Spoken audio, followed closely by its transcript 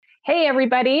Hey,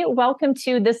 everybody. Welcome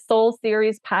to the Soul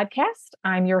Series podcast.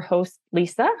 I'm your host,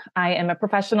 Lisa. I am a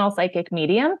professional psychic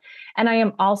medium, and I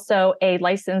am also a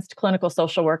licensed clinical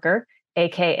social worker,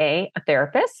 AKA a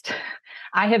therapist.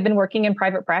 I have been working in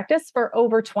private practice for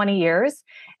over 20 years.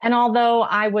 And although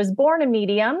I was born a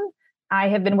medium, I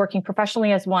have been working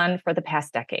professionally as one for the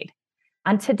past decade.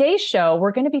 On today's show,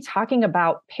 we're going to be talking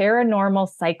about paranormal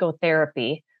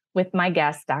psychotherapy with my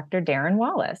guest, Dr. Darren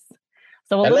Wallace.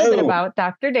 So a little bit about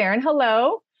Dr. Darren.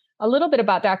 Hello. A little bit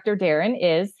about Dr. Darren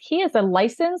is he is a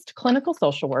licensed clinical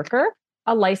social worker,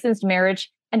 a licensed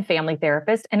marriage and family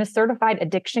therapist, and a certified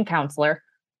addiction counselor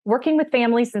working with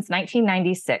families since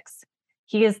 1996.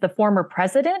 He is the former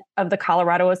president of the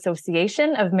Colorado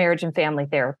Association of Marriage and Family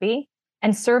Therapy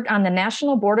and served on the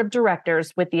National Board of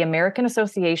Directors with the American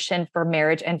Association for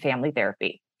Marriage and Family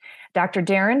Therapy. Dr.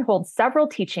 Darren holds several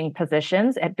teaching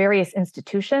positions at various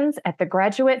institutions at the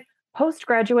graduate,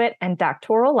 postgraduate, and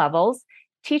doctoral levels,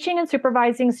 teaching and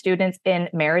supervising students in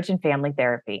marriage and family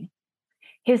therapy.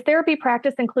 His therapy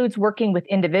practice includes working with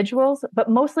individuals, but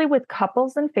mostly with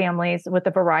couples and families with a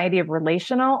variety of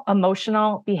relational,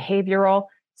 emotional, behavioral,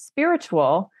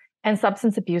 spiritual, and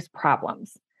substance abuse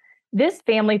problems. This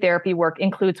family therapy work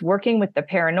includes working with the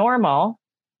paranormal,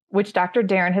 which Dr.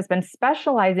 Darren has been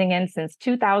specializing in since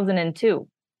 2002.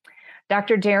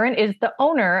 Dr. Darren is the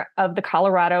owner of the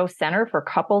Colorado Center for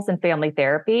Couples and Family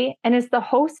Therapy and is the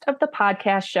host of the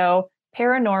podcast show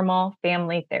Paranormal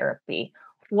Family Therapy.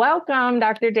 Welcome,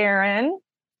 Dr. Darren.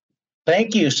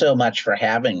 Thank you so much for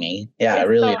having me. Yeah, I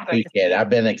really appreciate it. I've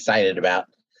been excited about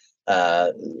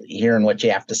hearing what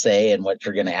you have to say and what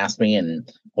you're going to ask me and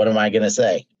what am I going to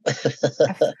say.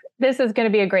 This is going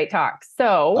to be a great talk.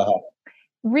 So,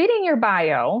 reading your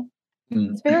bio,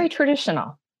 it's very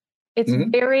traditional. It's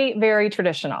very, very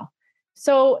traditional.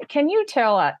 So can you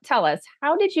tell us,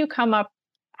 how did you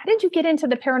get into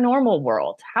the paranormal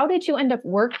world? How did you end up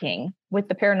working with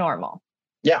the paranormal?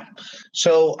 Yeah.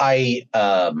 So I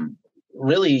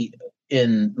really,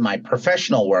 in my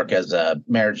professional work as a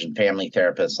marriage and family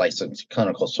therapist, licensed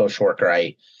clinical social worker,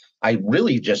 I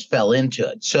really just fell into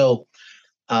it. So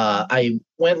I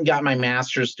went and got my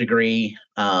master's degree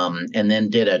and then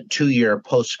did a 2-year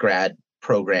post-grad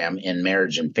program in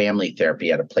marriage and family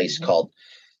therapy at a place called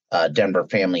Denver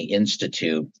Family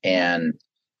Institute. And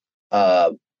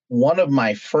one of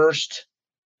my first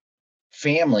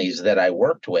families that I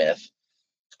worked with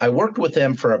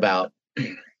them for about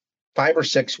 5 or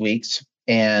 6 weeks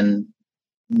and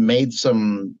made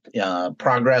some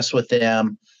progress with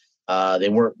them. They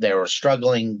were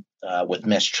struggling with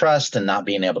mistrust and not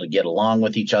being able to get along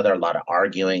with each other, a lot of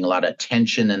arguing, a lot of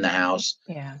tension in the house.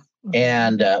 Yeah.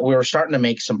 And we were starting to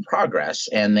make some progress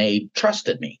and they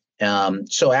trusted me.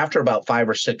 So after about 5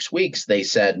 or 6 weeks, they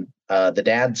said, the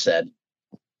dad said,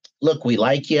 look, we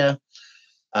like you.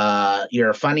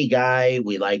 You're a funny guy.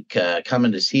 We like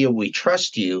coming to see you. We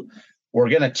trust you. We're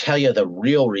going to tell you the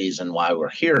real reason why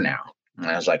we're here now. And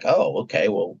I was like, oh, okay,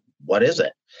 well, what is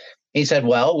it? He said,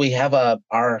 well, we have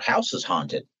our house is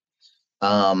haunted.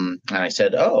 And I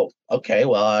said, oh, okay,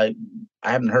 well, I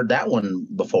haven't heard that one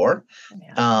before.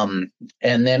 Yeah.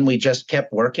 And then we just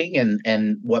kept working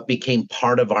and what became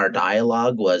part of our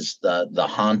dialogue was the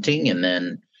haunting. And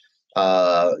then,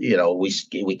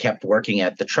 we kept working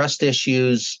at the trust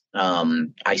issues.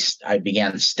 I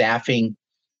began staffing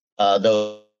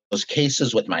those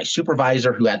cases with my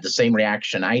supervisor who had the same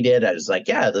reaction I did. I was like,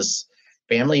 yeah, this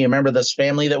family, you remember this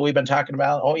family that we've been talking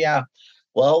about? Oh, yeah.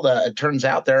 Well, it turns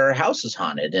out their house is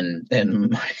haunted.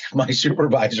 And my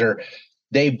supervisor,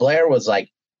 Dave Blair, was like,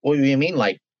 what do you mean,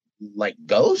 like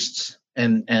ghosts?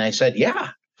 And I said, yeah.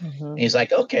 Mm-hmm. He's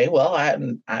like, okay, well, I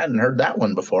hadn't heard that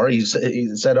one before. He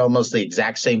said almost the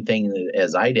exact same thing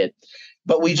as I did.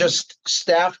 But we just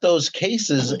staffed those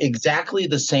cases exactly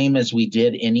the same as we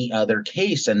did any other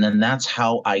case. And then that's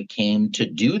how I came to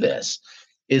do this,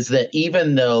 is that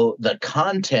even though the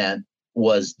content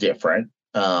was different,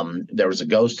 there was a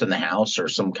ghost in the house or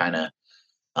some kind of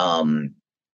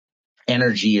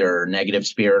energy or negative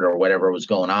spirit or whatever was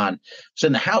going on. So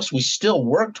in the house, we still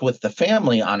worked with the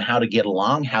family on how to get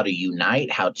along, how to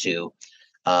unite, how to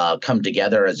come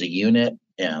together as a unit,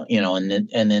 and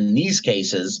in these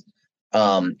cases,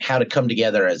 how to come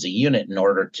together as a unit in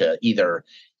order to either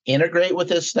integrate with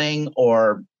this thing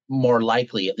or more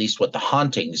likely, at least with the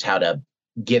hauntings, how to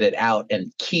get it out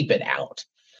and keep it out.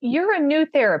 You're a new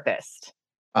therapist.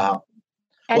 By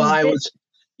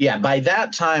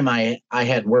that time I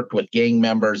had worked with gang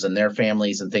members and their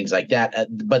families and things like that.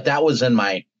 But that was in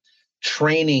my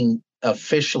training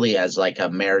officially as like a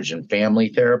marriage and family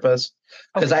therapist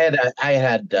because Okay. I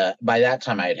had by that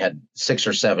time I had 6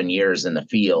 or 7 years in the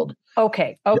field.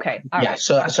 Okay. Okay. All Yeah, right.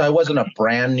 so I wasn't a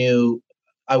brand new.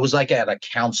 I was like at a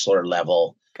counselor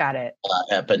level Got it.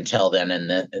 up until then, and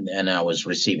then and I was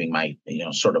receiving my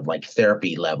sort of like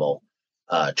therapy level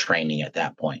training at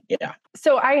that point. Yeah.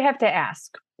 So I have to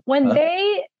ask, when Huh?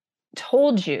 they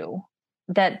told you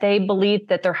that they believed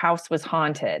that their house was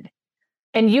haunted,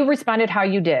 and you responded how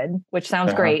you did, which sounds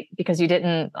Uh-huh. great because you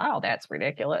didn't, oh, that's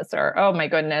ridiculous, or oh my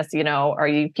goodness, are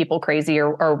you people crazy,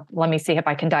 or let me see if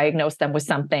I can diagnose them with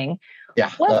something.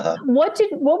 Yeah.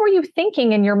 What were you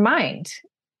thinking in your mind?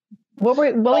 What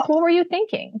were you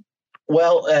thinking?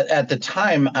 Well, at the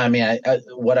time, I mean,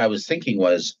 what I was thinking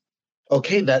was,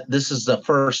 okay, that this is the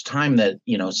first time that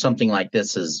something like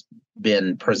this has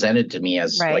been presented to me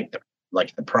as Right.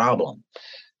 like the problem.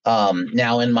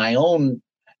 Now, in my own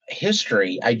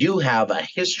history, I do have a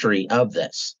history of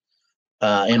this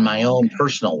in my Oh, own okay.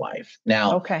 personal life.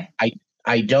 Now, Okay.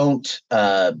 I don't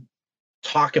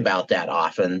talk about that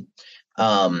often,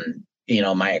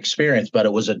 my experience, but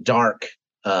it was a dark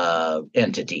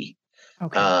entity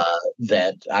Okay.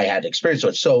 that I had experience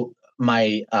with. So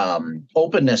my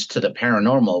openness to the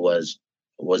paranormal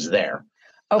was there.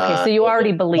 Okay. So you already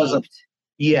It wasn't. believed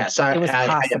Yes, it was I had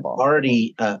possible.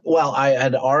 already. Well, I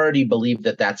had already believed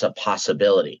that that's a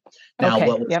possibility. Now, Okay.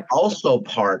 what was Yep. also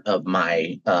part of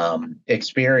my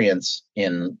experience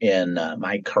in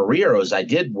my career was I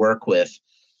did work with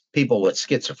people with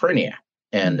schizophrenia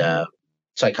and Mhm.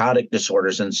 psychotic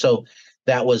disorders, and so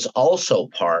that was also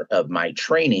part of my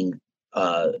training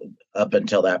uh, up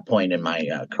until that point in my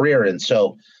career. And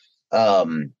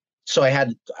um, so I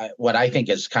had what I think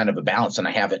is kind of a balance, and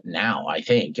I have it now. I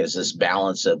think is this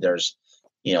balance of there's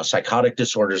psychotic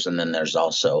disorders, and then there's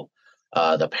also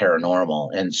the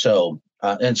paranormal, and so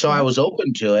I Yep. was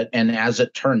open to it. And as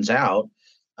it turns out,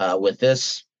 with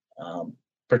this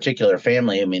particular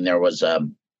family, I mean, there was a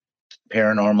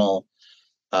paranormal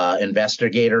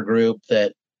investigator group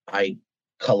that I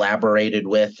collaborated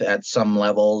with at some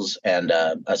levels, and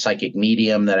a psychic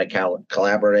medium that I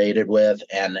collaborated with,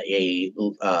 and they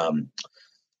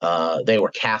were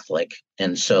Catholic,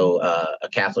 and so a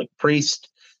Catholic priest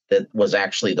that was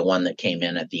actually the one that came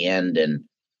in at the end and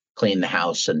cleaned the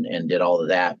house and did all of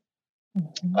that.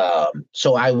 Mhm.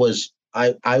 So I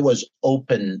was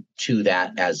open to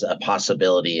that as a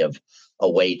possibility of a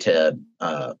way to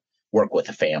work with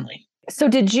a family. So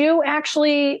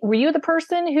were you the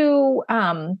person who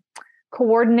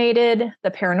coordinated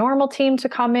the paranormal team to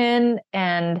come in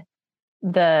and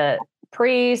the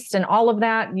priest and all of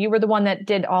that? You were the one that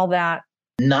did all that?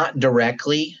 Not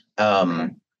directly Okay.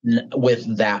 with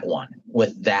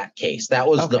that case. That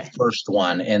was the Okay. first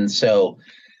one, and so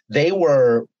they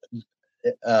were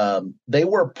they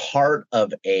were part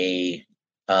of a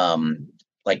um,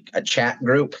 like a chat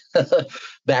group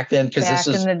back then, because this Back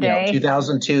in is the day.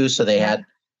 2002. So they Yep.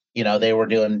 had they were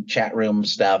doing chat room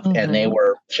stuff, and they Hmm.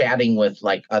 were chatting with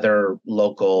like other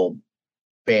local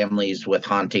families with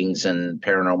hauntings and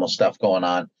paranormal stuff going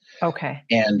on. Okay.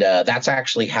 And that's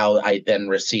actually how I then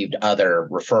received other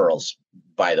referrals,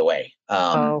 by the way,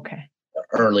 Okay.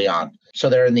 early on. So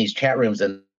they're in these chat rooms,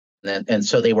 and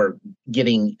so they were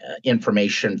getting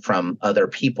information from other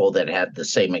people that had the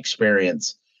same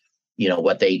experience,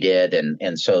 what they did,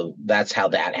 and so that's how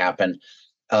that happened.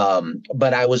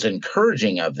 But I was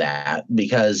encouraging of that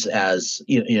because, as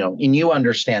and you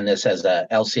understand this as a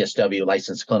LCSW,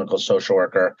 licensed clinical social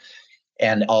worker,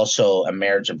 and also a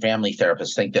marriage and family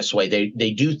therapist, think this way.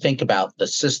 They do think about the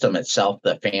system itself,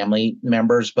 the family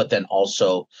members, but then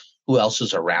also who else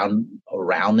is around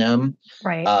them,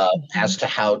 Right. as to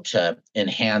how to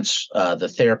enhance the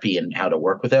therapy and how to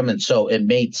work with them. And so it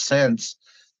made sense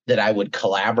that I would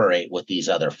collaborate with these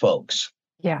other folks.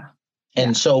 Yeah.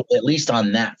 And Yeah. so, at least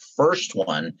on that first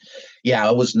one, yeah,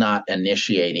 I was not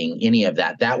initiating any of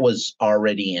that. That was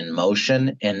already in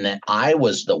motion, and that I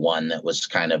was the one that was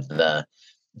kind of the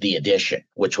addition,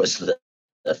 which was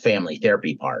the family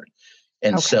therapy part.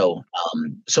 And Okay.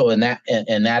 so in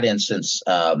that instance,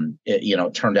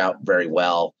 it turned out very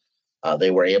well. They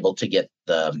were able to get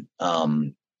the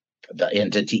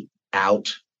entity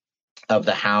out of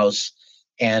the house.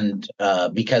 And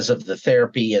because of the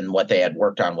therapy and what they had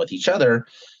worked on with each other,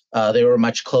 they were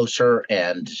much closer.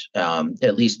 And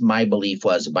at least my belief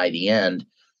was, by the end,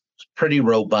 pretty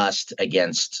robust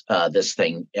against this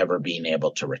thing ever being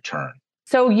able to return.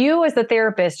 So you as the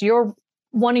therapist,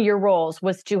 one of your roles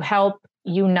was to help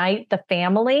unite the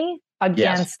family Yes.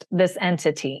 against this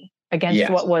entity, against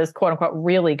Yes. what was quote unquote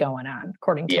really going on,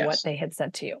 according to what Yes. they had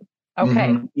said to you.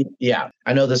 Okay. Yeah,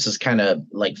 I know this is kind of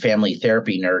like family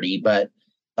therapy nerdy, but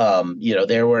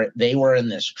they were in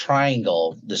this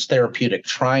triangle, this therapeutic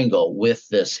triangle with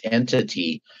this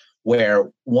entity where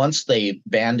once they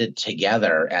banded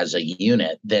together as a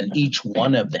unit, then each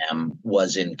one of them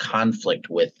was in conflict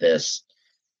with this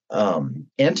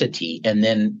entity, and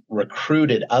then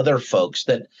recruited other folks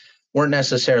that weren't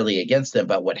necessarily against them,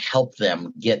 but would help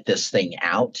them get this thing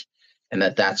out. And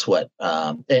that's what,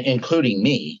 including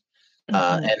me.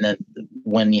 And then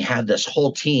when you had this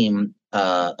whole team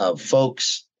of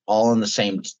folks all all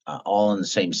on the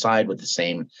same side with the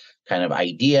same kind of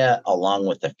idea, along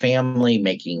with the family,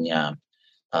 again,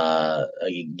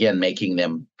 making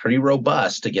them pretty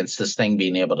robust against this thing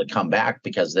being able to come back,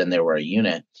 because then they were a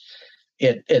unit.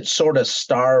 It sort of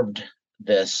starved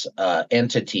this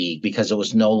entity, because it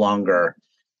was no longer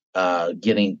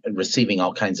receiving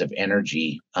all kinds of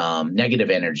energy, negative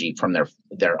energy from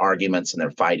their arguments and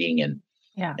their fighting and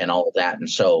all of that. And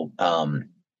so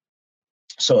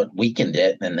it weakened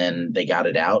it, and then they got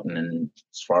it out. And then,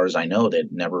 as far as I know, they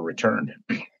never returned.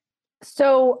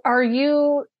 So are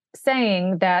you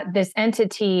saying that this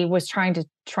entity was trying to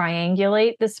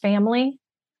triangulate this family?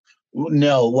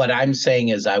 No, what I'm saying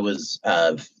is I was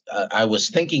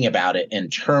thinking about it in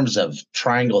terms of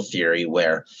triangle theory,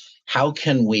 where how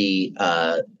can we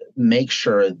make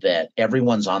sure that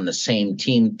everyone's on the same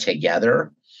team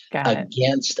together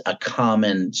against a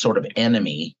common sort of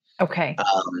enemy. Okay.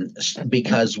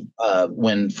 Because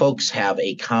when folks have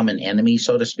a common enemy,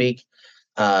 so to speak,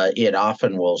 it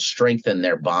often will strengthen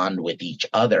their bond with each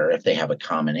other if they have a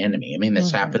common enemy. I mean,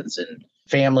 this happens in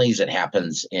families. It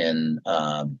happens in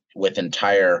with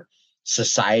entire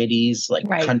societies, like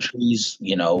countries.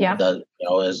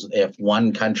 As if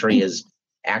one country is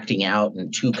acting out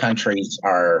and two countries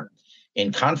are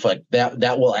in conflict,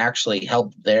 that will actually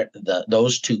help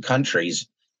those two countries'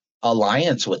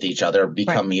 alliance with each other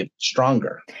become even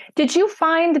stronger. Did you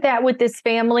find that with this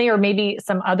family, or maybe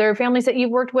some other families that you've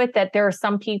worked with, that there are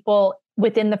some people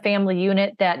within the family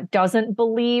unit that doesn't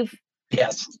believe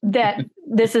that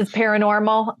this is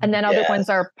paranormal, and then other ones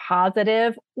are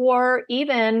positive, or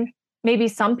even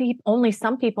maybe only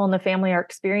some people in the family are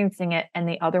experiencing it and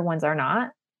the other ones are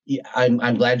not? Yeah,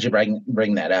 I'm glad you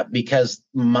bring that up, because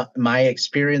my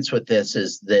experience with this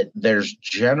is that there's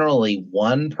generally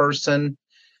one person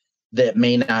that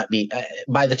may not be,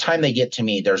 by the time they get to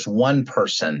me, there's one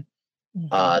person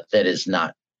that is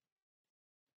not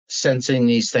sensing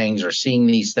these things or seeing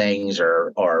these things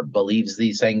or believes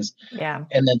these things. Yeah.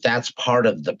 And that's part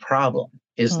of the problem,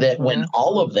 is that when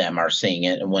all of them are seeing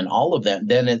it, and when all of them,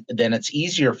 then it's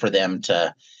easier for them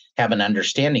to have an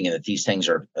understanding that these things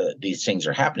are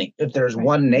happening. If there's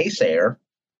one naysayer,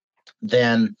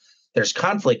 then there's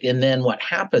conflict. And then what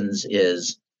happens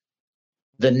is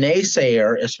the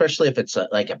naysayer, especially if it's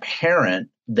like a parent,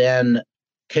 then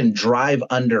can drive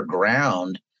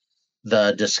underground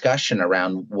the discussion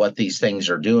around what these things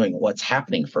are doing, what's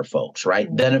happening for folks, right?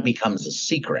 Then it becomes a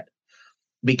secret,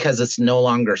 because it's no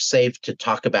longer safe to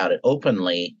talk about it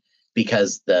openly,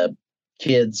 because the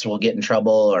kids will get in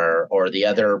trouble, or the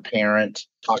other parent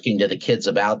talking to the kids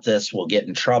about this will get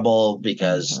in trouble,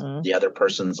 because the other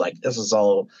person's like, this is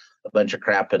all a bunch of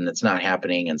crap and it's not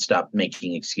happening, and stop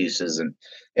making excuses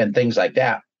and things like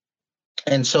that.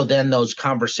 And so then those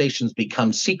conversations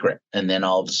become secret. And then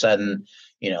all of a sudden,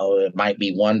 it might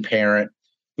be one parent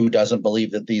who doesn't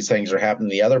believe that these things are happening.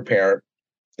 The other parent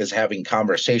is having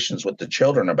conversations with the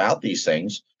children about these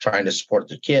things, trying to support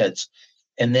the kids.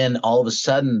 And then all of a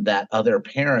sudden, that other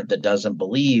parent that doesn't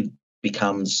believe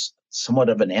becomes somewhat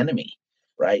of an enemy,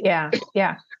 right? Yeah.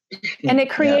 And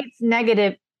it creates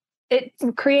negativity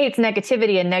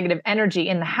and negative energy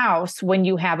in the house when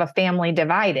you have a family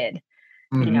divided,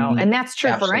 and that's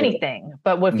true for anything.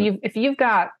 But if you've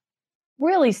got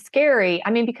really scary,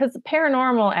 because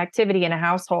paranormal activity in a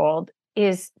household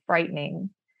is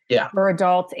frightening for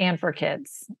adults and for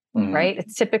kids, right?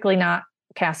 It's typically not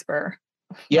Casper.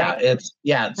 Yeah, it's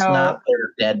not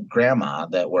their dead grandma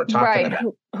that we're talking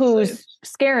about. Who's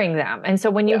scaring them. And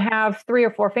so when you have 3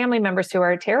 or 4 family members who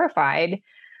are terrified,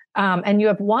 and you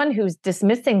have one who's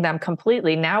dismissing them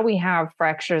completely, now we have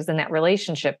fractures in that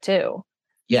relationship too.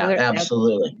 Yeah,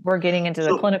 absolutely. We're getting into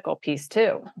the clinical piece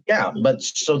too. Yeah, but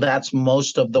so that's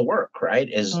most of the work, right?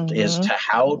 Is to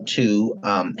how to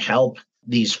help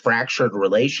these fractured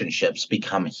relationships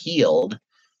become healed,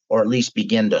 or at least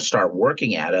begin to start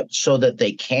working at it, so that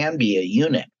they can be a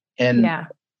unit. And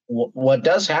what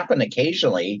does happen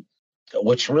occasionally,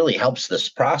 which really helps this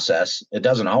process, it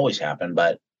doesn't always happen,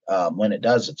 but when it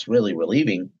does, it's really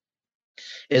relieving,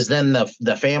 is then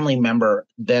the family member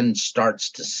then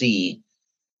starts to see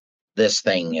this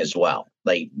thing as well.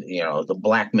 Like, the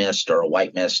black mist or a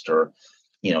white mist or,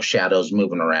 shadows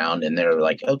moving around. And they're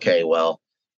like, okay, well,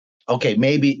 okay,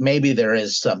 maybe there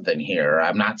is something here.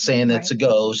 I'm not saying it's a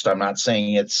ghost. I'm not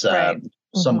saying it's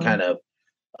some kind of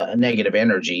negative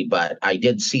energy, but I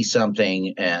did see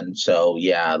something. And so,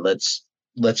 yeah, let's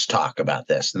talk about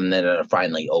this. And then they're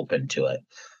finally open to it.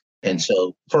 And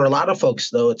so for a lot of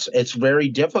folks, though, it's very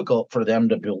difficult for them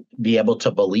to be able to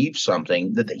believe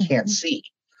something that they can't see.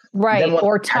 Right.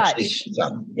 Or touch.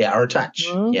 Yeah. Or touch.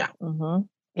 Yeah.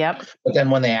 Yep. But then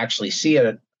when they actually see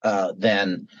it,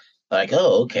 then like,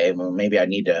 oh, okay, well, maybe I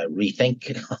need to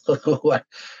rethink what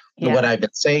I've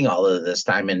been saying all of this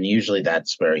time. And usually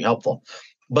that's very helpful.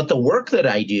 But the work that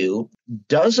I do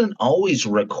doesn't always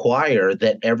require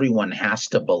that everyone has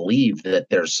to believe that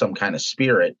there's some kind of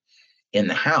spirit in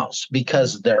the house,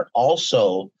 because there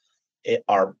also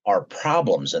are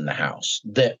problems in the house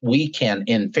that we can,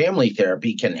 in family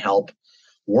therapy, can help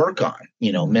work on,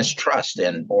 mistrust,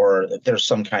 or if there's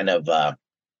some kind of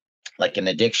like an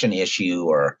addiction issue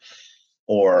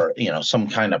or some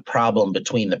kind of problem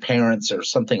between the parents or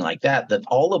something like that, that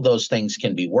all of those things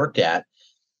can be worked at,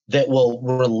 that will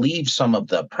relieve some of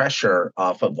the pressure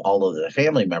off of all of the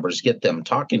family members, get them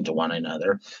talking to one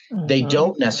another. They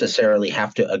don't necessarily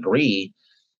have to agree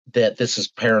that this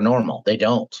is paranormal. They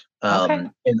don't.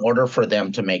 In order for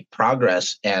them to make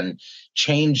progress and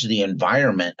change the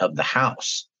environment of the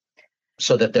house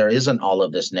so that there isn't all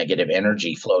of this negative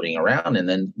energy floating around. And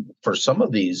then for some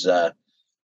of these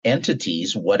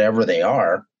entities, whatever they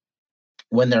are,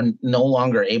 when they're no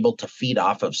longer able to feed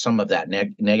off of some of that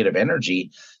negative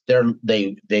energy,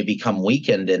 they become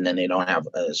weakened, and then they don't have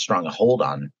as strong a hold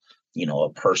on, a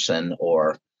person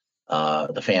or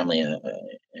the family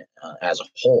as a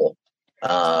whole.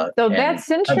 So that's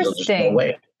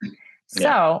interesting.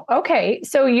 So, okay.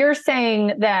 So you're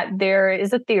saying that there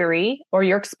is a theory, or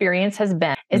your experience has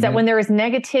been, is that when there is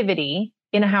negativity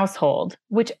in a household,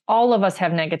 which all of us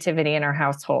have negativity in our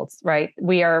households, right?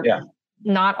 We are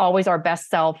not always our best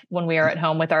self when we are at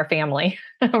home with our family,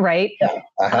 right?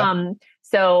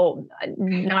 So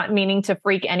not meaning to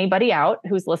freak anybody out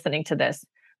who's listening to this,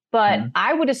 but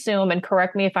I would assume, and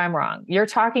correct me if I'm wrong, you're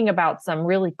talking about some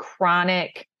really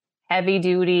chronic, heavy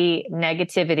duty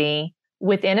negativity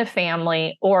within a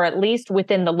family, or at least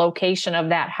within the location of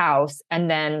that house. And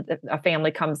then a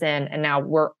family comes in, and now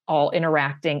we're all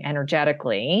interacting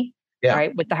energetically,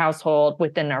 right, with the household,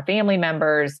 within our family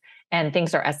members, and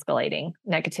things are escalating.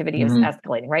 Negativity is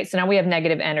escalating, right? So now we have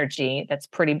negative energy that's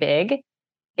pretty big.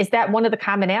 Is that one of the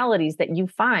commonalities that you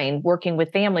find working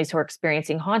with families who are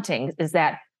experiencing hauntings, is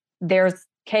that there's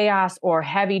chaos or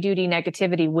heavy duty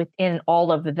negativity within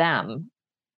all of them?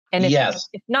 And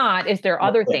if not, is there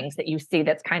other things that you see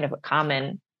that's kind of a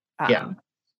common?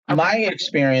 My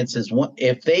experience is,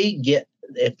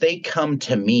 if they come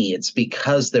to me, it's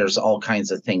because there's all kinds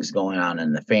of things going on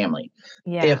in the family.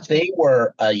 If they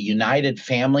were a united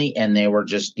family and they were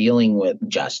just dealing with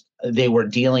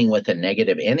a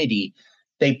negative entity,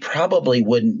 they probably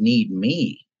wouldn't need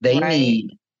me. They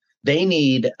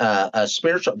need a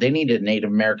spiritual. They need a Native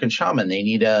American shaman. They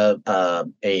need a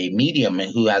medium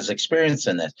who has experience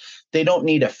in this. They don't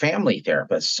need a family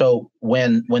therapist. So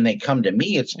when they come to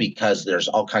me, it's because there's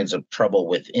all kinds of trouble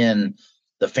within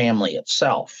the family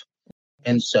itself.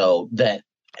 And so that,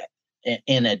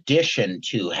 in addition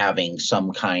to having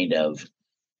some kind of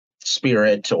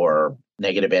spirit or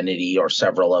negative entity or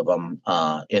several of them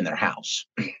in their house.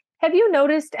 Have you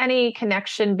noticed any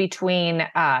connection between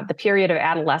the period of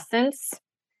adolescence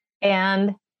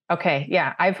and,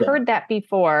 I've heard that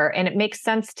before, and it makes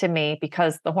sense to me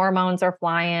because the hormones are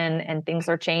flying and things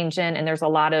are changing, and there's a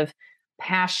lot of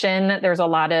passion, there's a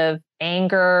lot of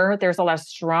anger, there's a lot of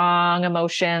strong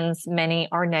emotions. Many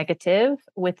are negative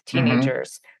with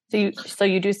teenagers. So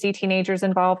you do see teenagers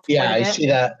involved? Yeah, I see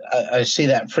that. I see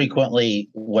that frequently,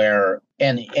 where,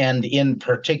 and in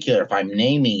particular, if I'm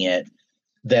naming it,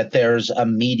 that there's a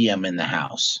medium in the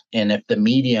house. And if the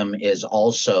medium is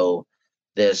also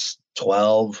this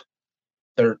 12,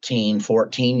 13,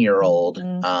 14-year-old,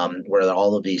 where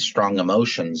all of these strong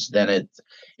emotions, then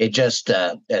it just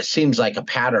it seems like a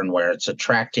pattern where it's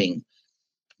attracting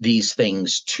these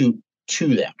things to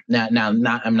them. Now,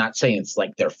 I'm not saying it's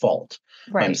like their fault.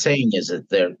 What I'm saying is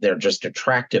that they're just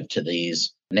attractive to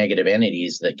these negative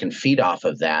entities that can feed off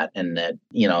of that, and that,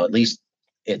 at least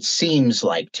it seems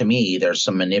like to me there's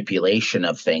some manipulation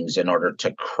of things in order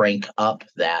to crank up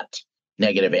that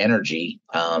negative energy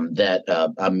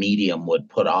that a medium would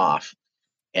put off,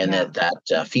 and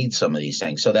that feeds some of these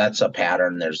things. So that's a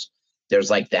pattern. There's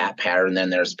like that pattern. Then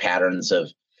there's patterns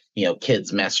of,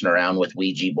 kids messing around with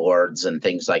Ouija boards and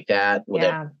things like that.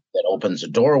 that opens a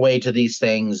doorway to these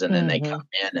things, and then they come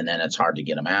Mm-hmm. in, and then it's hard to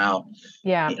get them out.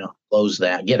 Yeah. Close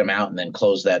that, get them out, and then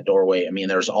close that doorway. I mean,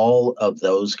 there's all of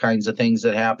those kinds of things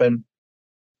that happen.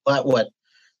 But what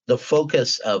the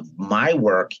focus of my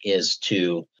work is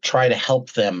to try to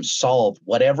help them solve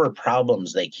whatever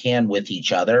problems they can with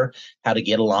each other, how to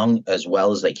get along as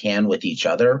well as they can with each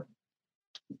other,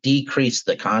 decrease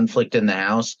the conflict in the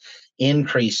house,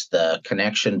 increase the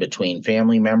connection between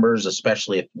family members,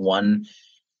 especially if one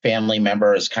family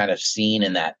member is kind of seen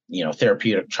in that,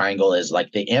 therapeutic triangle as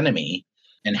like the enemy,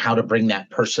 and how to bring that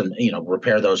person,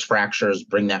 repair those fractures,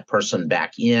 bring that person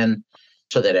back in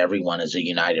so that everyone is a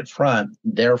united front.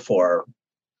 Therefore,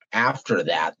 after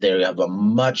that, they have a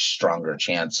much stronger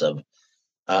chance of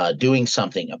doing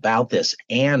something about this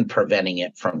and preventing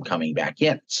it from coming back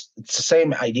in. It's the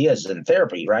same idea as in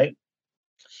therapy, right?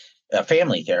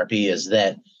 Family therapy is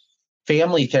that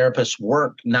family therapists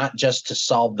work not just to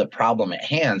solve the problem at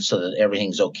hand so that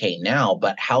everything's okay now,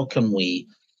 but how can we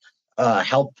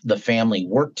help the family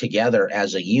work together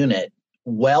as a unit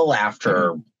well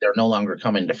after they're no longer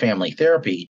coming to family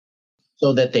therapy,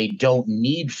 so that they don't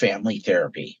need family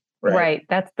therapy. Right.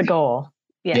 That's the goal.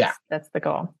 Yes, Yeah. that's the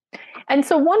goal. And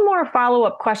so one more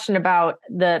follow-up question about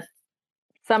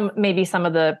some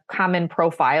of the common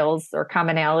profiles or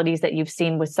commonalities that you've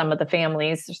seen with some of the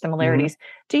families or similarities.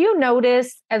 Do you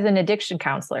notice, as an addiction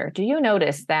counselor,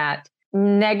 that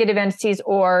negative entities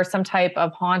or some type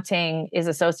of haunting is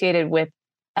associated with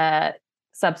a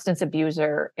substance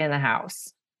abuser in the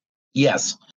house?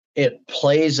 Yes, it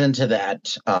plays into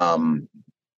that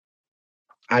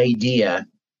idea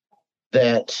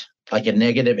that like a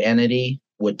negative entity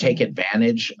would take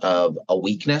advantage of a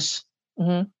weakness,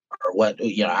 Mm-hmm. or what,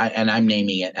 I'm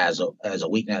naming it as a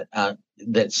weakness,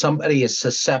 that somebody is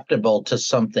susceptible to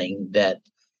something that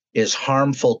is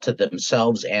harmful to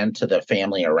themselves and to the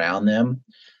family around them.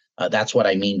 That's what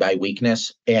I mean by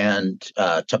weakness, and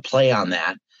to play on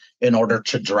that in order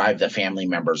to drive the family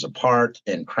members apart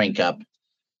and crank up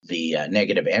the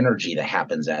negative energy that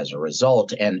happens as a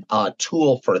result. And a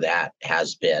tool for that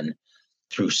has been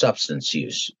through substance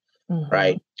use.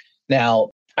 Right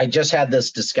now, I just had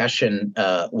this discussion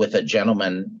with a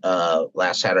gentleman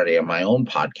last Saturday on my own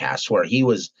podcast, where he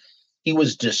was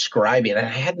describing, and I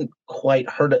hadn't quite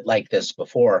heard it like this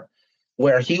before,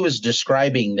 where he was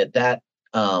describing that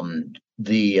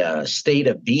the state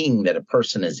of being that a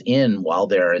person is in while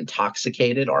they're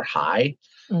intoxicated or high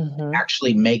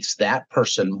actually makes that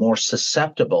person more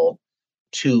susceptible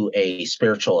to a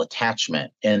spiritual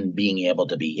attachment and being able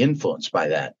to be influenced by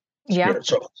that spirit.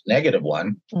 So if it's a negative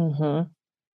one,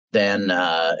 then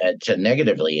to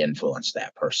negatively influence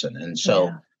that person. And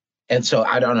so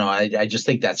I don't know. I just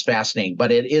think that's fascinating,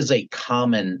 but it is a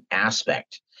common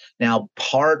aspect. Now,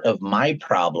 part of my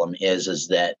problem is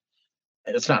that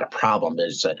it's not a problem,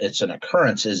 it's an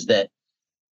occurrence, is that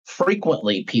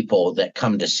frequently people that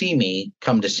come to see me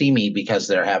because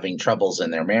they're having troubles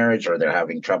in their marriage, or they're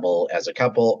having trouble as a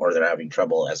couple, or they're having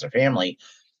trouble as a family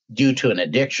due to an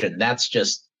addiction. That's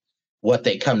just what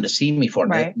they come to see me for,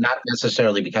 Right. Not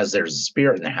necessarily because there's a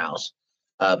spirit in the house,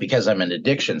 because I'm an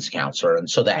addictions counselor. And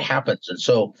so that happens. And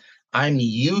so I'm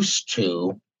used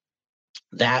to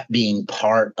that being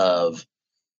part of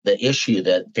the issue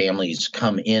that families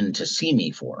come in to see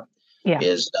me for,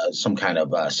 is some kind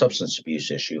of substance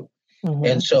abuse issue.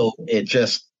 And so it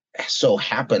just so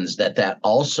happens that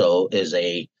also is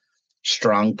a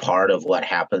strong part of what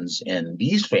happens in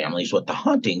these families with the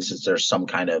hauntings, is there's some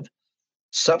kind of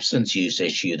substance use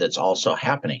issue that's also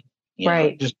happening.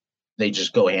 They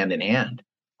just go hand in hand.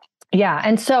 Yeah.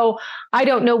 And so I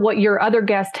don't know what your other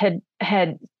guest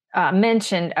had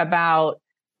mentioned about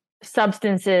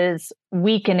substances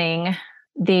weakening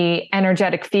the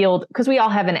energetic field, because we all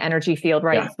have an energy field,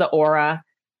 right? It's the aura.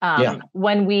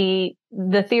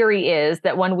 The theory is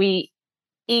that when we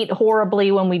eat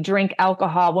horribly, when we drink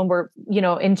alcohol, when we're,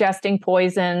 ingesting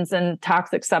poisons and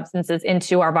toxic substances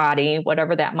into our body,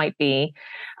 whatever that might be,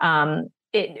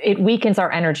 it weakens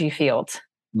our energy field,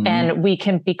 and we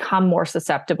can become more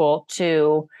susceptible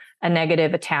to a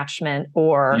negative attachment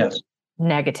or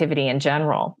negativity in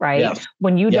general, right?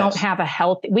 When you don't have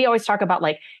we always talk about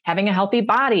like having a healthy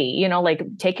body, like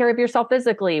take care of yourself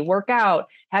physically, work out,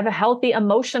 have a healthy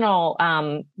emotional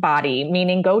body,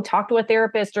 meaning go talk to a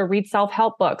therapist or read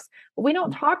self-help books. But we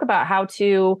don't talk about how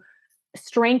to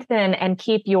strengthen and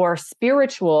keep your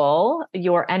spiritual,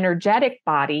 your energetic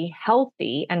body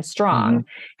healthy and strong.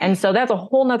 And so that's a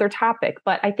whole nother topic.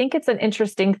 But I think it's an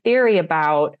interesting theory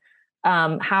about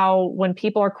how when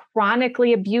people are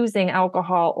chronically abusing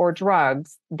alcohol or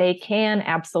drugs, they can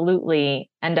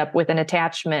absolutely end up with an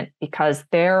attachment because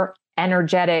their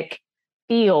energetic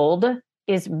field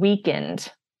is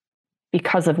weakened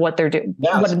because of what they're doing,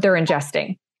 what they're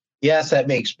ingesting. Yes, that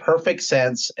makes perfect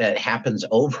sense. It happens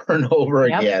over and over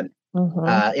again.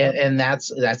 And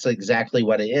that's exactly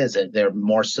what it is. They're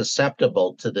more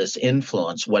susceptible to this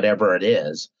influence, whatever it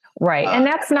is. Right. And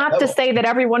that's not to say that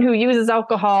everyone who uses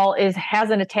alcohol has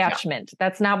an attachment. Yeah.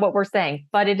 That's not what we're saying,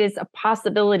 but it is a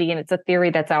possibility, and it's a theory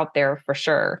that's out there for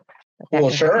sure. Well,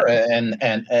 sure. And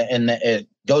it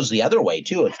goes the other way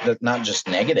too. It's not just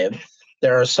negative.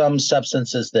 There are some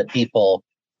substances that people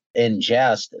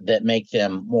ingest that make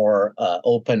them more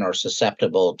open or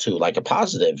susceptible to like a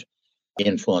positive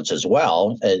influence as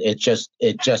well. It just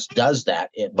does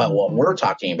that. But what we're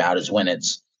talking about is when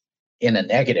it's in a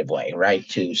negative way, right?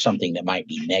 To something that might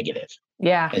be negative.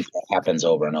 Yeah. It happens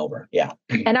over and over. Yeah.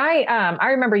 And I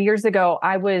remember years ago,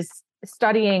 I was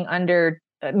studying under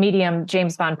medium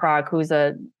James Van Praagh, who's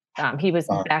he was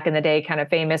back in the day kind of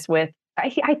famous with,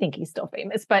 I think he's still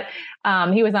famous, but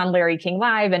he was on Larry King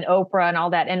Live and Oprah and all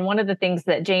that. And one of the things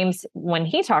that James, when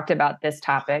he talked about this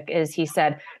topic, is he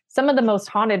said, some of the most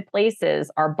haunted places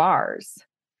are bars.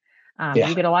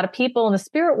 You get a lot of people in the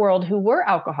spirit world who were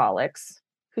alcoholics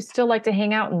who still like to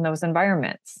hang out in those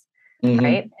environments.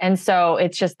 Right. And so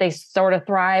it's just, they sort of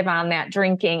thrive on that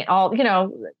drinking.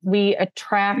 We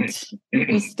attract,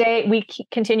 we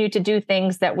continue to do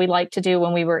things that we like to do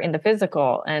when we were in the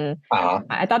physical. And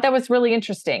I thought that was really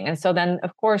interesting. And so then,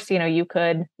 of course, you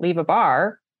could leave a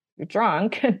bar, you're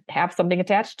drunk, have something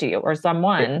attached to you or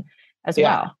someone as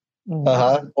well.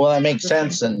 Well, that makes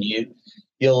sense. And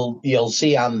you'll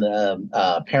see on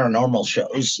the paranormal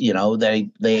shows,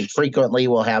 they frequently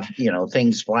will have,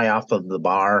 things fly off of the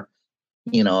bar.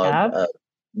 A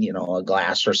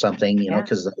glass or something,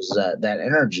 because that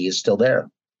energy is still there.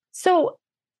 So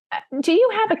do you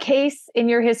have a case in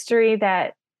your history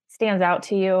that stands out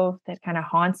to you, that kind of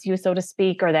haunts you, so to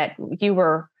speak, or that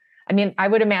I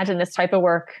would imagine this type of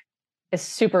work is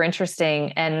super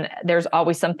interesting and there's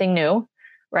always something new,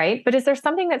 right? But is there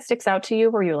something that sticks out to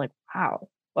you where you're like, wow,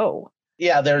 whoa?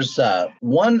 Yeah, there's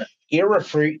one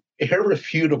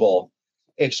irrefutable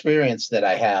experience that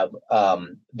I have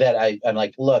that I'm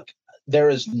like, look, there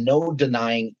is no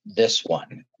denying this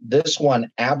one. This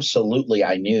one absolutely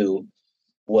I knew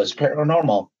was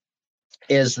paranormal.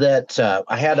 Is that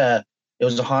it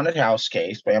was a haunted house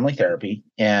case, family therapy,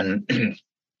 and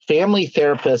family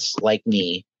therapists like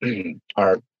me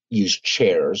use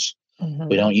chairs.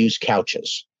 We don't use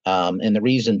couches. And the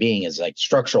reason being is like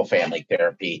structural family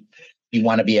therapy, you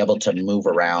want to be able to move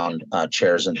around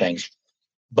chairs and things.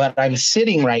 But I'm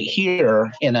sitting right here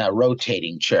in a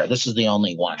rotating chair. This is the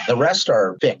only one. The rest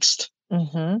are fixed.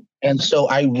 And so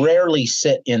I rarely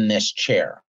sit in this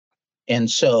chair. And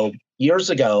so years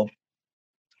ago,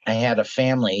 I had a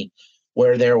family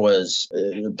where there was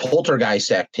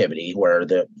poltergeist activity, where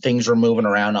the things were moving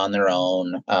around on their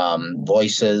own,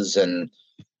 voices and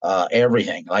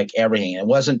everything. It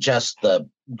wasn't just the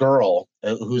girl,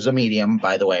 who's a medium,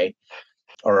 by the way,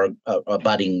 or a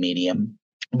budding medium.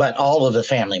 But all of the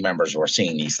family members were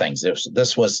seeing these things.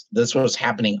 This was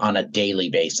happening on a daily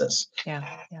basis. Yeah.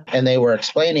 And they were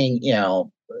explaining,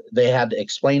 they had to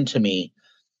explain to me,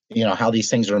 how these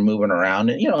things were moving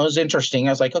around. And, it was interesting.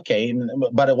 I was like, okay,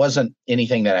 but it wasn't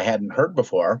anything that I hadn't heard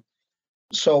before.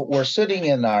 So we're sitting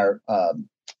in our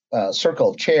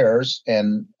circle of chairs.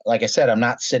 And like I said, I'm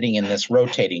not sitting in this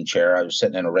rotating chair. I was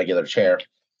sitting in a regular chair.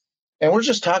 And we're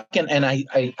just talking, and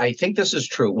I think this is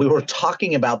true. We were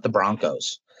talking about the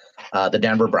Broncos, the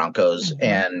Denver Broncos,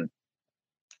 and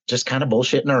just kind of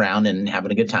bullshitting around and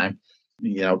having a good time,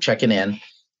 checking in.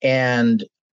 And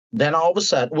then all of a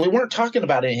sudden, we weren't talking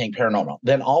about anything paranormal.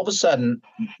 Then all of a sudden,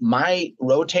 my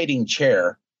rotating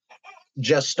chair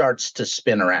just starts to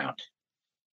spin around.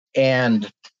 And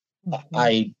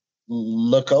I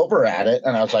look over at it,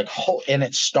 and I was like, and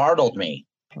it startled me.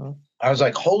 I was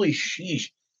like, holy sheesh.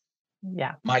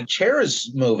 Yeah. My chair is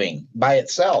moving by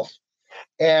itself.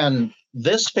 And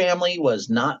this family was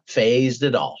not phased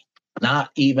at all. Not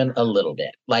even a little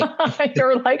bit. Like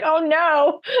you're like, oh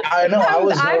no. I know.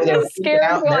 I'm the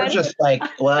scared one. They're just like,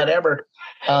 whatever.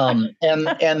 And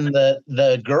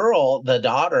the girl, the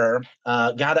daughter,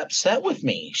 got upset with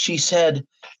me. She said,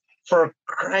 for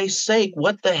Christ's sake,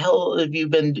 what the hell have you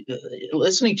been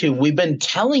listening to? We've been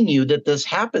telling you that this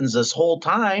happens this whole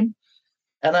time.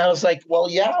 And I was like, well,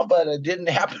 yeah, but it didn't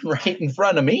happen right in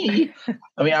front of me.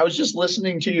 I was just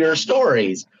listening to your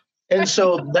stories. And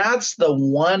so that's the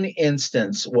one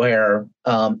instance where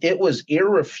it was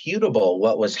irrefutable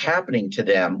what was happening to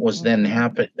them was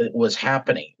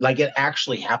happening. Like it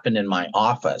actually happened in my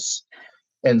office.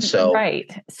 And so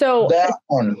right. So that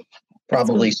one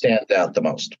probably stands out the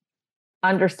most.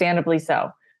 understandably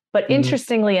so. But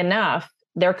interestingly enough,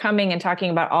 they're coming and talking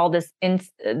about all these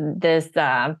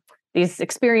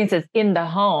experiences in the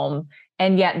home,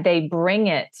 and yet they bring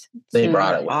it They to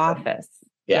brought the it with office. them.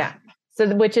 Yeah.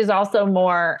 So, which is also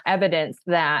more evidence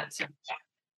that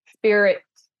spirits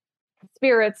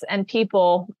and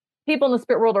people in the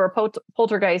spirit world, or a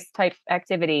poltergeist type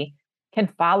activity, can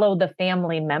follow the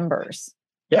family members.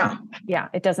 Yeah. Yeah.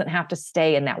 It doesn't have to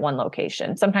stay in that one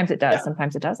location. Sometimes it does.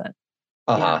 Sometimes it doesn't.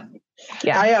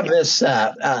 Yeah. I have this,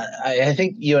 I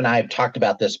think you and I have talked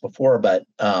about this before, but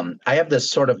I have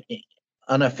this sort of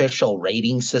unofficial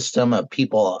rating system of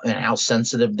people and how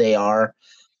sensitive they are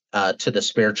to the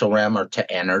spiritual realm or to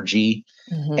energy.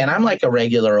 And I'm like a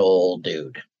regular old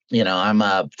dude. I'm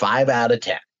a 5 out of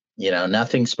 10.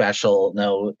 Nothing special,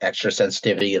 no extra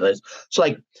sensitivity. It's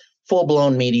like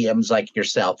full-blown mediums like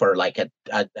yourself are like a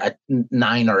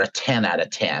 9 or a 10 out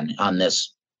of 10 on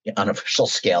this unofficial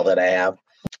scale that I have.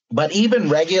 But even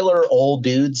regular old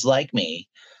dudes like me,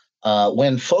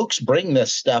 when folks bring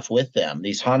this stuff with them,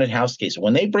 these haunted house cases,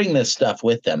 when they bring this stuff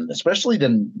with them, especially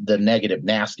the negative,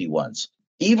 nasty ones,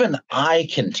 even I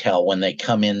can tell when they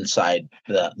come inside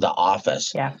the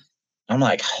office. Yeah. I'm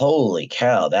like, holy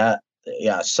cow,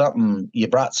 you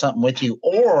brought something with you,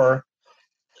 or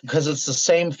because it's the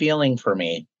same feeling for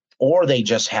me, or they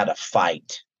just had a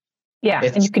fight. Yeah,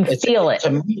 and you can feel it.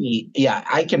 To me,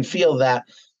 I can feel that.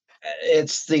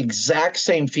 It's the exact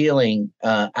same feeling,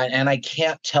 and I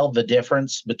can't tell the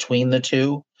difference between the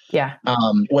two. Yeah.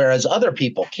 Whereas other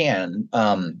people can,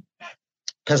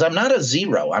 because I'm not a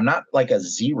 0. I'm not like a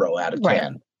 0 out of 10.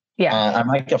 Right. Yeah. I'm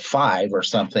like a 5 or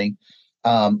something.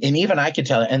 And even I can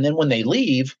tell it. And then when they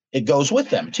leave, it goes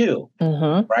with them too.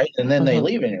 Right. And then they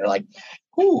leave and you're like,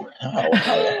 whew,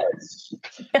 I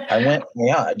went,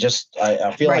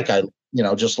 I feel like I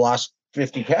just lost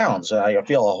 50 pounds. I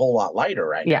feel a whole lot lighter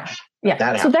right now.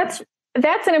 Yeah. So that's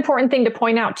an important thing to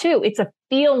point out too. It's a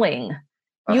feeling.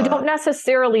 You don't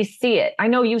necessarily see it. I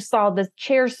know you saw the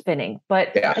chair spinning,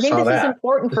 but I think this is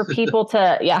important for people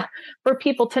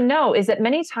to know, is that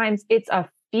many times it's a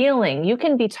feeling. You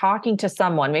can be talking to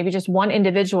someone, maybe just one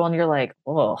individual, and you're like,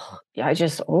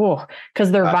 because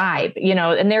their vibe,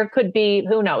 and there could be,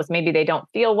 who knows, maybe they don't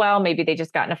feel well. Maybe they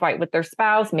just got in a fight with their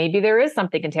spouse. Maybe there is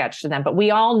something attached to them, but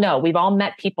we all know, we've all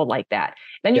met people like that.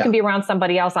 Then you can be around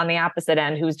somebody else on the opposite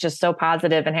end who's just so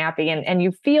positive and happy, and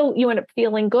you end up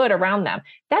feeling good around them.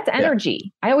 That's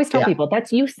energy. I always tell people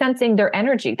that's you sensing their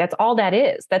energy. That's all that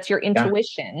is. That's your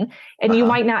intuition. And you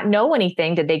might not know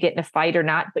anything. Did they get in a fight or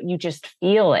not? But you just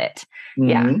feel it.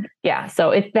 Yeah.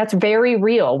 So that's very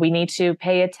real. We need to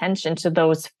pay attention to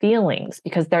those feelings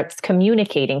because that's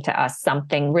communicating to us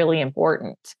something really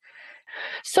important.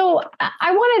 So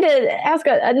I wanted to ask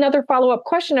another follow-up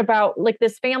question about like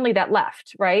this family that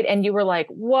left, right? And you were like,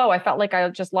 whoa, I felt like I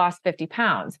just lost 50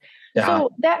 pounds. So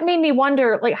that made me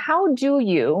wonder, like, how do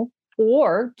you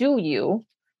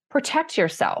protect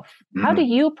yourself? How do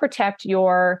you protect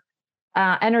your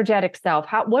energetic self?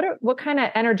 What kind of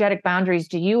energetic boundaries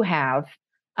do you have?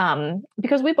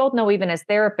 Because we both know, even as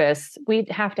therapists, we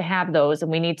have to have those,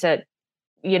 and we need to,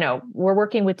 we're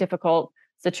working with difficult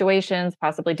situations,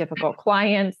 possibly difficult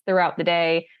clients throughout the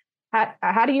day.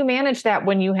 How do you manage that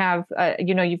when you have,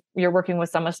 you're working with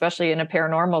someone, especially in a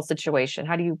paranormal situation?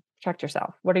 How do you protect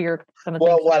yourself? What are some of the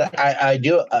things? Well, I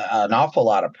do an awful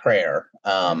lot of prayer.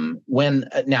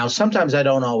 Now sometimes I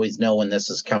don't always know when this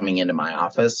is coming into my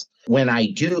office. When I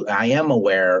do, I am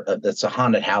aware that it's a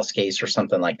haunted house case or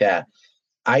something like that.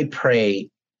 I pray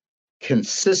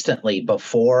consistently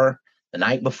the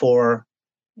night before,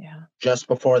 just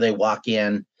before they walk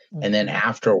in, and then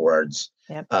afterwards.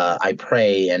 I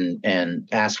pray and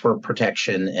ask for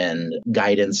protection and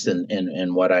guidance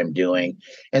in what I'm doing.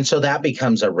 And so that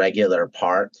becomes a regular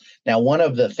part. Now, one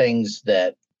of the things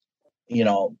that,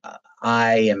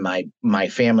 I and my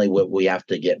family, what we have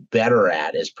to get better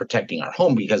at is protecting our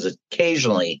home, because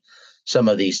occasionally some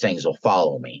of these things will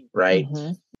follow me, right?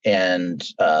 And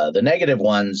the negative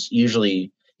ones,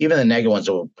 usually, even the negative ones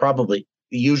will probably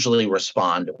usually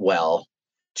respond well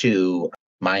to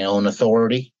my own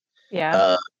authority.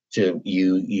 To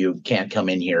you can't come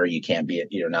in here,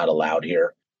 you're not allowed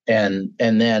here. And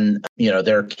then,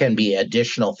 there can be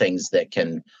additional things that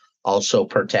can also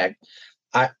protect.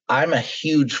 I'm a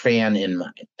huge fan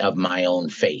of my own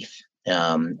faith,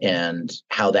 and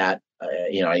how that,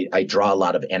 I draw a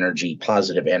lot of energy,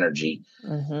 positive energy,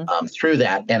 through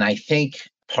that. And I think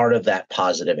part of that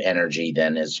positive energy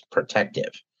then is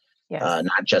protective,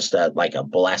 not just like a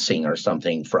blessing or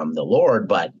something from the Lord,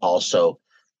 but also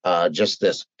just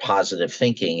this positive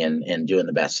thinking and doing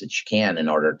the best that you can in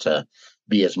order to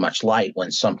be as much light when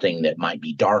something that might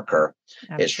be darker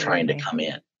is trying to come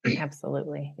in.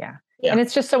 Absolutely. Yeah. Yeah. And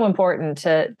it's just so important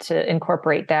to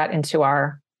incorporate that into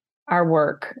our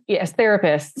work as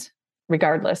therapists,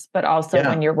 regardless, but also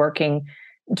when you're working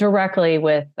directly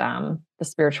with the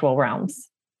spiritual realms,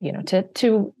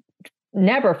 to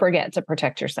never forget to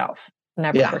protect yourself.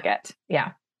 Never forget.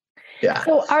 Yeah. Yeah.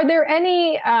 So are there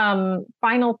any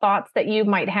final thoughts that you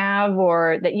might have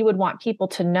or that you would want people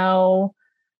to know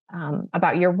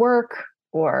about your work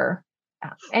or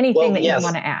anything that you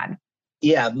want to add?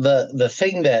 Yeah. The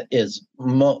thing that is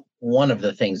one of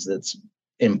the things that's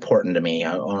important to me,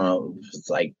 I don't know if it's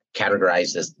like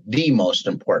categorized as the most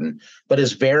important, but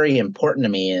is very important to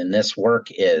me in this work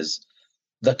is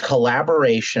the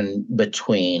collaboration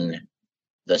between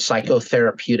the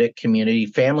psychotherapeutic community,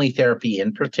 family therapy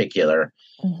in particular,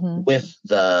 with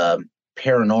the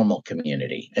paranormal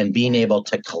community and being able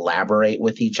to collaborate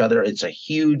with each other. It's a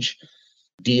huge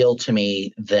deal to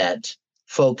me that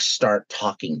folks start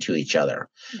talking to each other.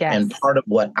 Yes. And part of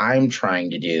what I'm trying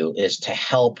to do is to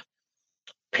help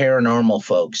paranormal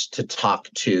folks to talk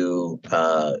to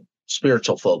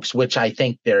spiritual folks, which I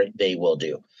think they will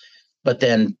do. But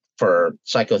then for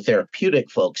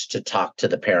psychotherapeutic folks to talk to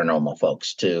the paranormal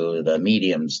folks, to the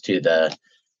mediums, to the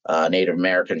Native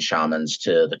American shamans,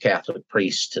 to the Catholic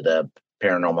priests, to the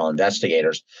paranormal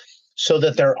investigators, so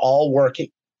that they're all working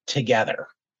together.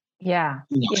 Yeah.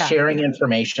 Sharing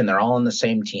information. They're all on the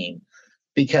same team.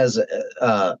 Because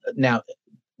now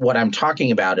what I'm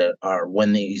talking about are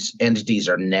when these entities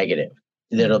are negative.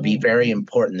 It'll be very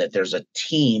important that there's a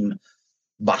team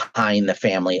behind the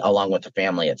family, along with the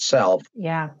family itself.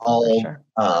 Yeah, all for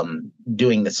sure.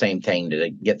 Doing the same thing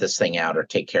to get this thing out or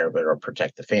take care of it or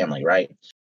protect the family, right?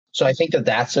 So I think that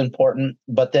that's important.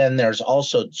 But then there's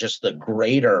also just the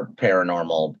greater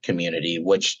paranormal community,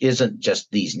 which isn't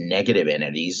just these negative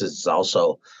entities. It's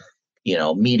also,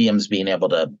 mediums being able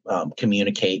to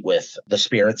communicate with the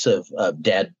spirits of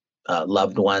dead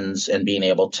loved ones and being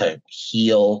able to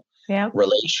heal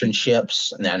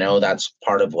relationships. And I know that's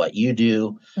part of what you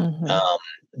do.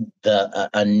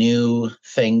 A new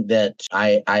thing that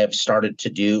I have started to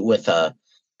do with a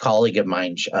colleague of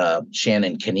mine,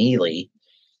 Shannon Keneally,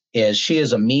 is she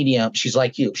is a medium. She's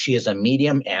like you. She is a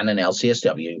medium and an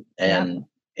LCSW, and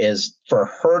is for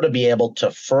her to be able to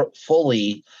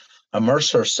fully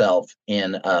immerse herself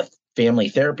in a family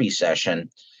therapy session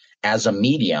as a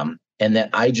medium, and that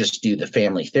I just do the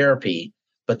family therapy,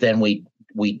 but then we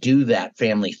do that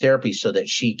family therapy so that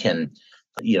she can,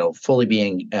 fully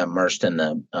being immersed in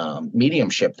the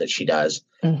mediumship that she does,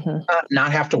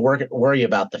 not have to worry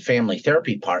about the family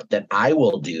therapy part, that I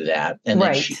will do that. And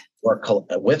then she work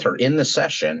with her in the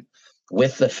session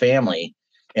with the family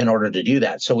in order to do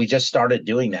that. So we just started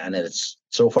doing that, and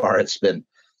so far it's been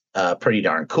pretty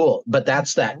darn cool. But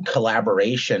that's that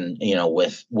collaboration,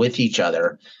 with each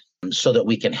other, so that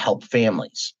we can help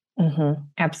families.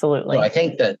 Absolutely. So I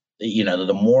think that,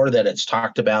 the more that it's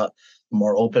talked about, the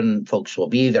more open folks will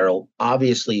be. There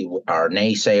obviously are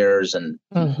naysayers and,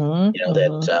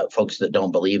 that folks that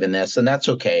don't believe in this, and that's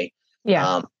okay.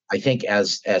 Yeah. I think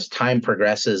as time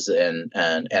progresses and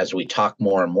as we talk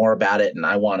more and more about it, and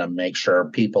I want to make sure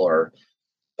people are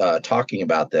talking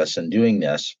about this and doing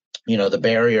this, the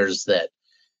barriers that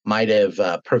might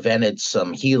have prevented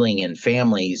some healing in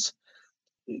families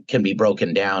can be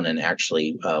broken down and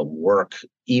actually work,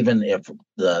 even if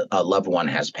the loved one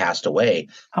has passed away,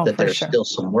 that there's still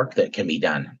some work that can be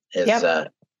done, as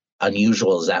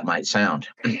unusual as that might sound.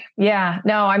 Yeah,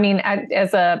 no, I mean,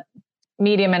 as a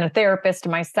medium and a therapist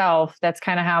myself, that's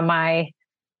kind of how my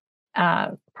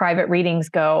private readings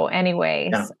go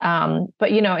anyways.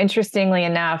 But, interestingly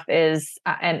enough is,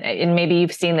 and maybe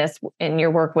you've seen this in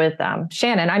your work with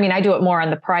Shannon. I mean, I do it more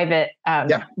on the private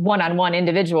one-on-one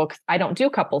individual, because I don't do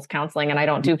couples counseling and I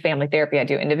don't do family therapy. I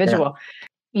do individual.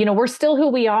 We're still who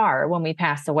we are when we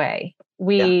pass away.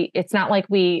 It's not like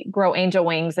we grow angel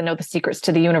wings and know the secrets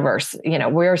to the universe.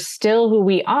 We're still who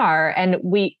we are,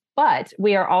 but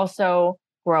we are also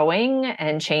growing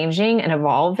and changing and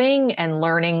evolving and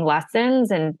learning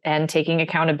lessons and taking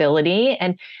accountability.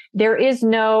 And there is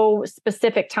no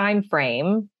specific time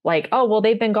frame like, oh, well,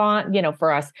 they've been gone,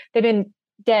 for us, they've been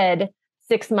dead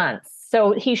 6 months,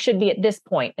 so he should be at this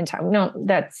point in time. No,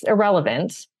 that's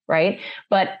irrelevant. Right.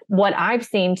 But what I've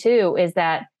seen too is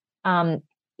that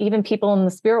even people in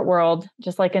the spirit world,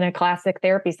 just like in a classic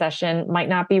therapy session, might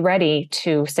not be ready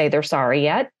to say they're sorry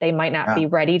yet. They might not be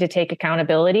ready to take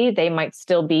accountability. They might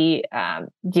still be,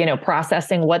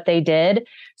 processing what they did.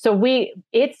 So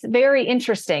it's very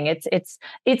interesting.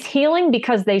 It's healing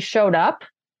because they showed up,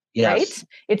 right?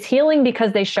 It's healing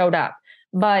because they showed up.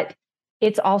 But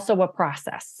it's also a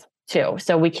process too.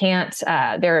 So we can't,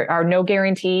 there are no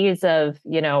guarantees of,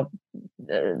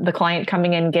 the client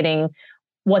coming in getting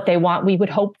what they want. We would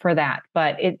hope for that,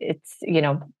 but it's,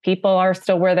 people are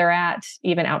still where they're at,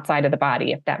 even outside of the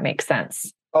body, if that makes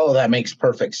sense. Oh, that makes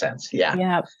perfect sense. Yeah.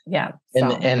 Yeah. Yeah.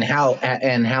 And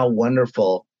how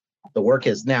wonderful the work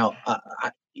is now.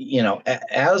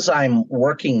 As I'm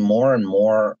working more and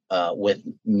more with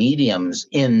mediums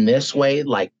in this way,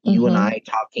 like you and I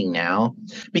talking now,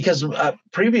 because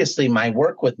previously my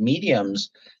work with mediums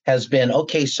has been,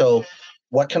 okay, so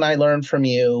what can I learn from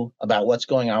you about what's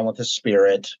going on with the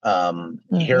spirit?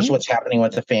 Here's what's happening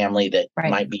with the family that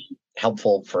might be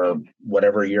helpful for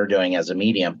whatever you're doing as a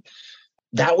medium.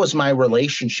 That was my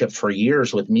relationship for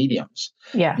years with mediums.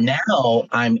 Yeah. Now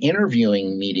I'm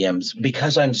interviewing mediums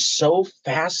because I'm so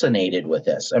fascinated with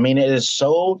this. I mean, it is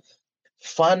so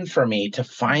fun for me to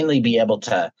finally be able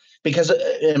to, because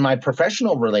in my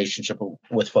professional relationship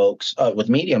with folks, with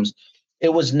mediums,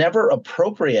 it was never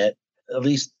appropriate, at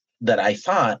least that I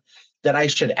thought, that I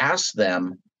should ask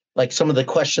them like some of the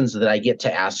questions that I get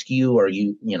to ask you, or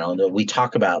that we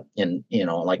talk about in,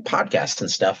 like podcasts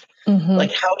and stuff.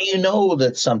 Like, how do you know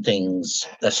that something's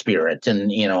a spirit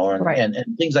and,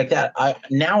 and things like that?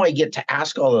 Now I get to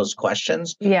ask all those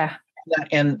questions. Yeah.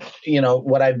 And,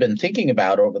 what I've been thinking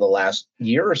about over the last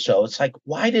year or so, it's like,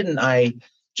 why didn't I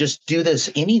just do this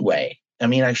anyway? I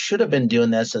mean, I should have been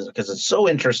doing this because it's so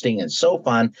interesting and so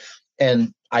fun.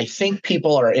 And I think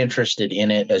people are interested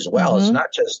in it as well. It's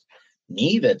not just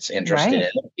me that's interested in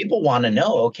it. People want to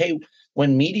know, okay,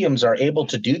 when mediums are able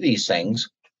to do these things,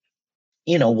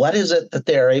 what is it that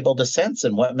they're able to sense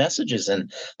and what messages?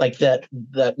 And like that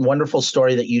wonderful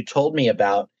story that you told me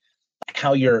about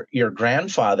how your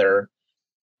grandfather,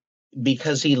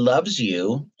 because he loves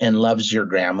you and loves your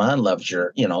grandma and loves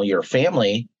your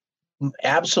family,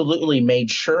 absolutely made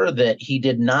sure that he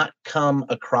did not come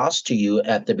across to you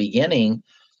at the beginning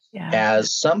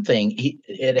as something.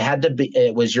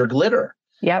 It was your glitter.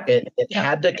 Yep. It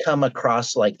had to come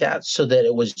across like that so that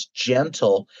it was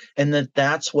gentle, and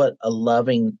that's what a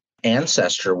loving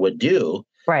ancestor would do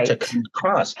to come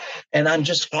across. And I'm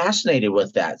just fascinated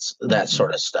with that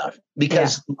sort of stuff,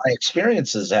 because my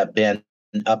experiences have been,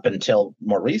 up until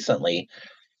more recently,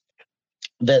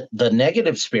 that the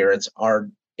negative spirits are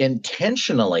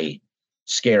intentionally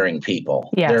scaring people.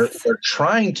 Yes. They're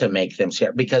trying to make them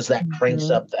scared because that cranks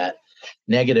up that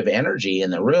negative energy in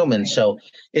the room. And so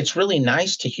it's really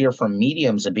nice to hear from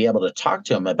mediums and be able to talk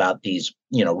to them about these,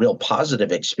 real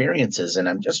positive experiences. And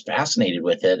I'm just fascinated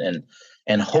with it,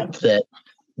 and hope that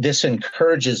this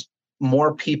encourages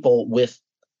more people with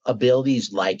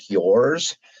abilities like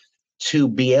yours to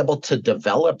be able to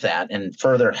develop that and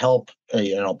further help,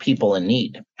 people in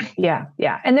need. Yeah.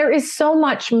 Yeah. And there is so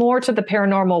much more to the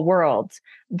paranormal world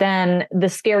than the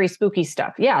scary, spooky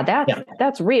stuff. Yeah.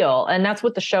 That's real. And that's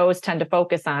what the shows tend to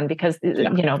focus on because,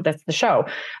 that's the show.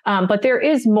 But there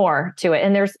is more to it.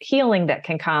 And there's healing that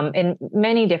can come in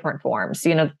many different forms,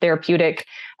 therapeutic,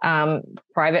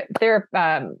 private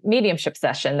mediumship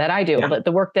session that I do,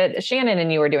 the work that Shannon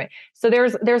and you are doing. So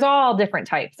there's all different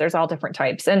types.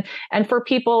 And for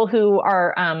people who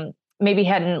are, maybe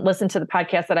hadn't listened to the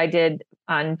podcast that I did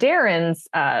on Darren's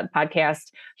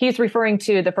podcast, he's referring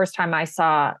to the first time I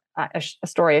saw a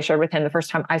story I shared with him, the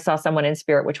first time I saw someone in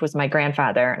spirit, which was my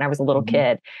grandfather, and I was a little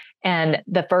kid. And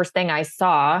the first thing I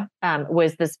saw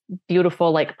was this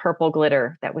beautiful, like purple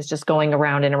glitter that was just going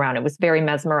around and around. It was very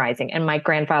mesmerizing. And my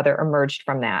grandfather emerged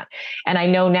from that. And I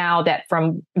know now that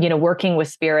from, working with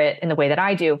spirit in the way that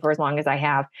I do for as long as I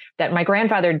have, that my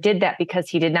grandfather did that because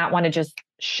he did not want to just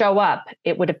show up.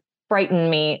 It would have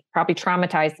frightened me, probably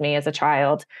traumatized me as a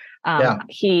child.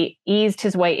 He eased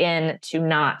his way in to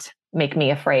not make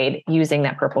me afraid using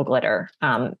that purple glitter.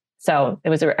 So it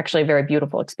was actually a very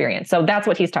beautiful experience. So that's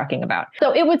what he's talking about.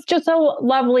 So it was just so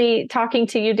lovely talking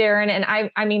to you, Darren. And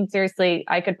I mean, seriously,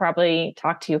 I could probably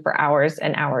talk to you for hours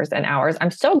and hours and hours. I'm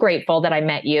so grateful that I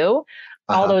met you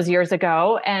all those years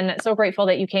ago, and so grateful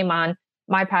that you came on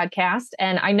my podcast.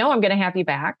 And I know I'm going to have you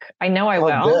back. I know I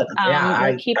will. Good.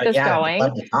 We'll keep this going. I'd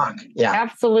love to talk. Yeah,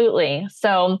 absolutely.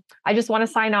 So I just want to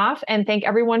sign off and thank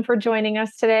everyone for joining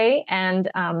us today. And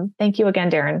thank you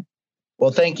again, Darren.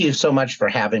 Well, thank you so much for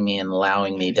having me and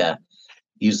allowing me to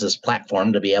use this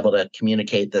platform to be able to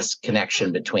communicate this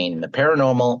connection between the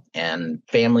paranormal and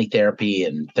family therapy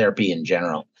and therapy in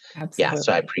general. Absolutely. Yeah,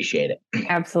 so I appreciate it.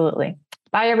 Absolutely.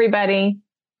 Bye, everybody.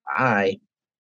 Bye.